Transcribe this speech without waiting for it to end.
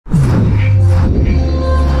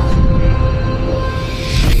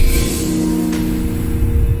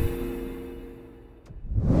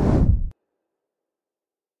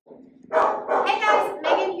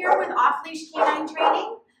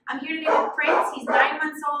Prince. He's 9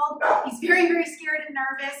 months old. He's very, very scared and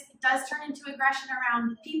nervous. It does turn into aggression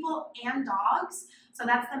around people and dogs. So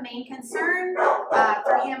that's the main concern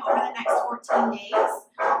for him over the next 14 days.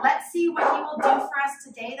 Let's see what he will do for us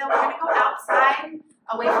today, though. We're going to go outside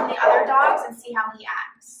away from the other dogs and see how he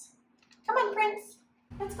acts. Come on, Prince.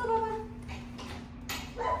 Let's go, Bubba.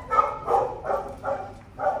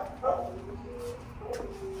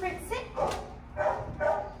 Prince, sit.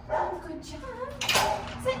 Oh, good job.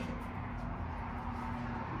 Sit.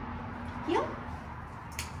 Heel.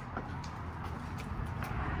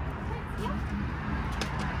 Prince, heel.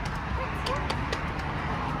 Prince, heel.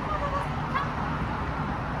 Come.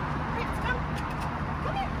 Prince, come.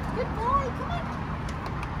 Come here. Good boy. Come on.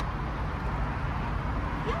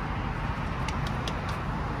 Heel.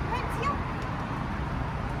 Prince, heel.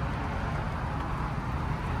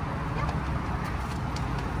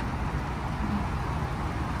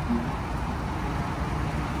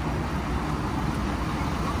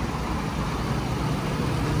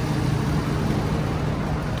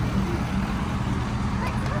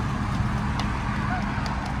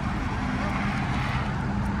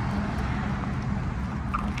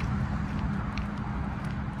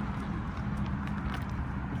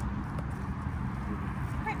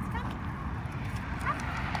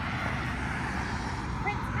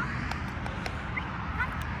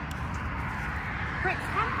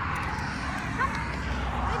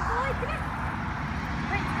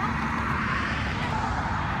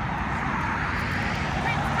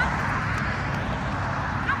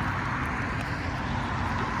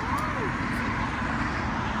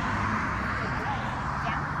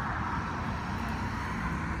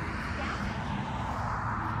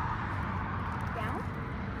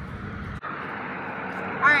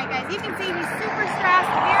 You can see he's super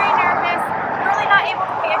stressed, very nervous, really not able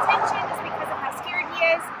to pay attention just because of how scared he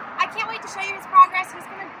is. I can't wait to show you his progress. He's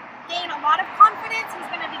going to gain a lot of confidence. He's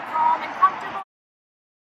going to be calm and comfortable.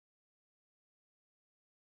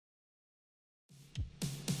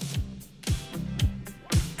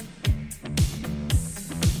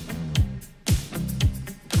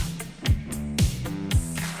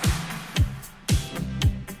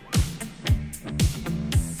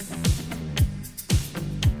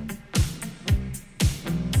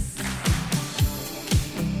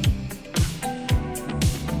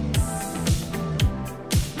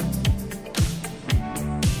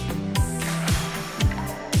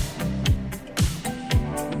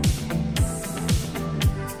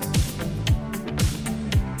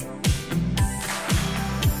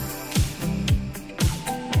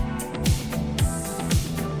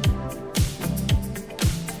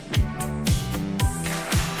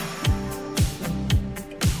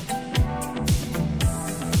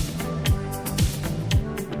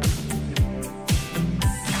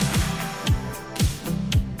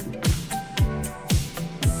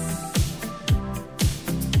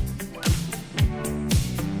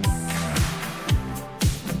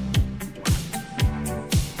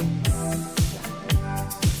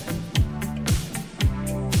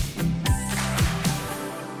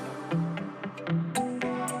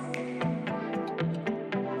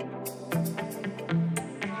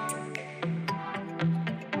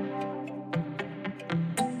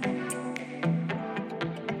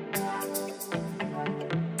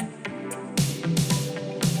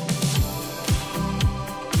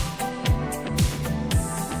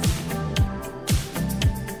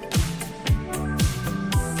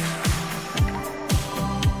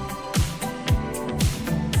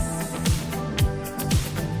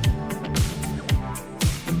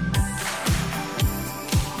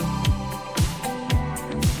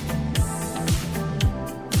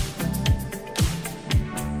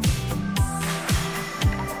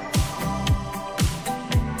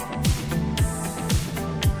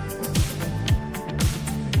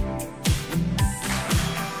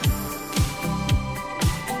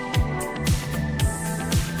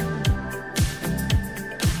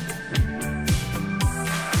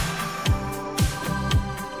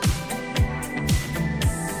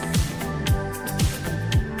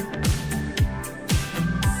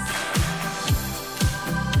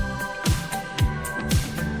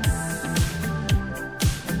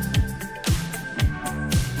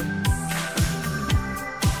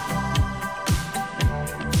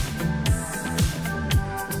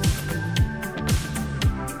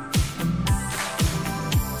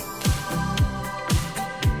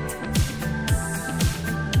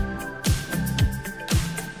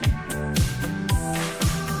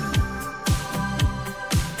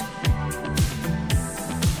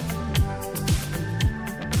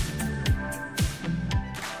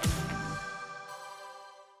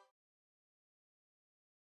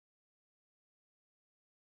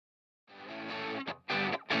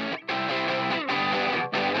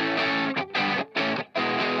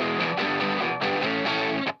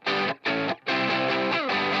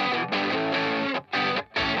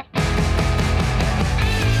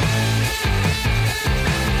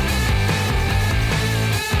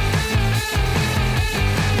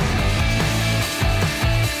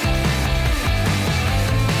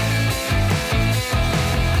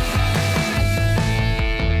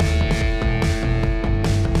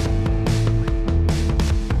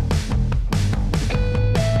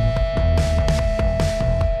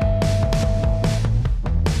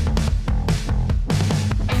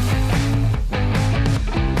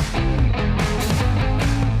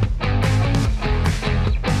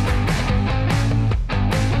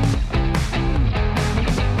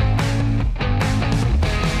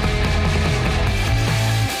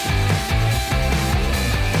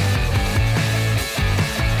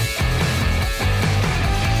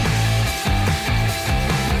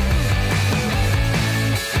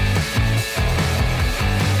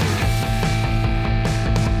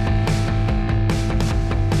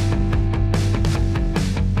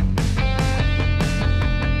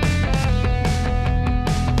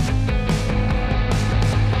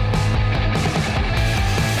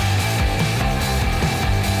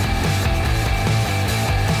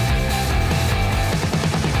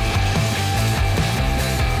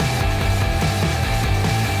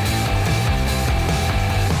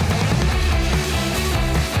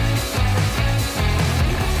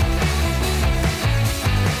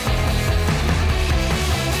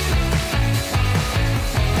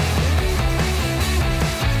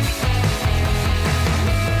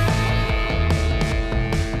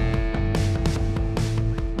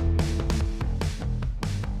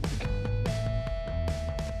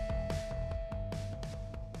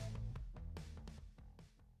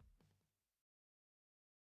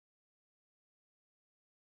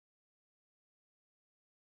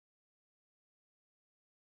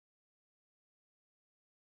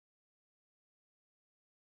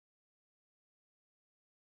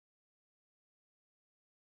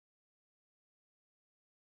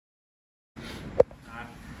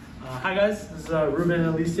 Hi guys, this is Ruben and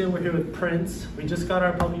Alicia. We're here with Prince. We just got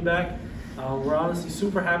our puppy back. We're honestly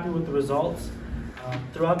super happy with the results.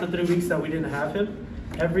 Throughout the 3 weeks that we didn't have him,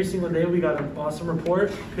 every single day we got an awesome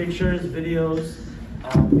report, pictures, videos.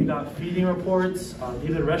 We got feeding reports,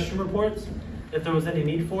 even restroom reports. If there was any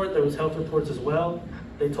need for it, there was health reports as well.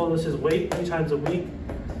 They told us his weight 3 times a week.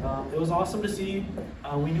 It was awesome to see.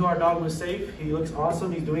 We knew our dog was safe. He looks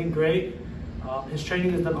awesome. He's doing great. His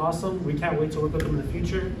training has been awesome. We can't wait to work with him in the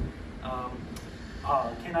future.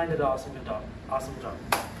 Canine did an awesome job. Awesome job.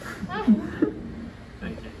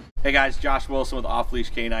 Thank you. Hey guys, Josh Wilson with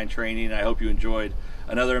Off-Leash Canine Training. I hope you enjoyed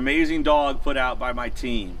another amazing dog put out by my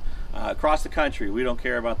team. Across the country, we don't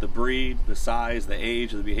care about the breed, the size, the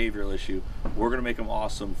age, or the behavioral issue. We're going to make them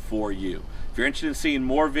awesome for you. If you're interested in seeing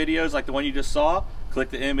more videos like the one you just saw,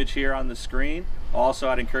 click the image here on the screen. Also,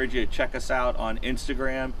 I'd encourage you to check us out on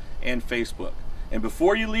Instagram and Facebook. And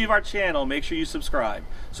before you leave our channel, make sure you subscribe.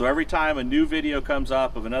 So every time a new video comes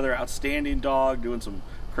up of another outstanding dog doing some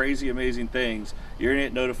crazy, amazing things, you're going to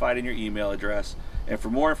get notified in your email address. And for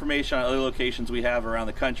more information on other locations we have around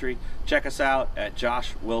the country, check us out at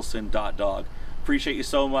joshwilson.dog. Appreciate you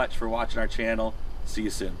so much for watching our channel. See you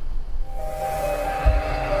soon.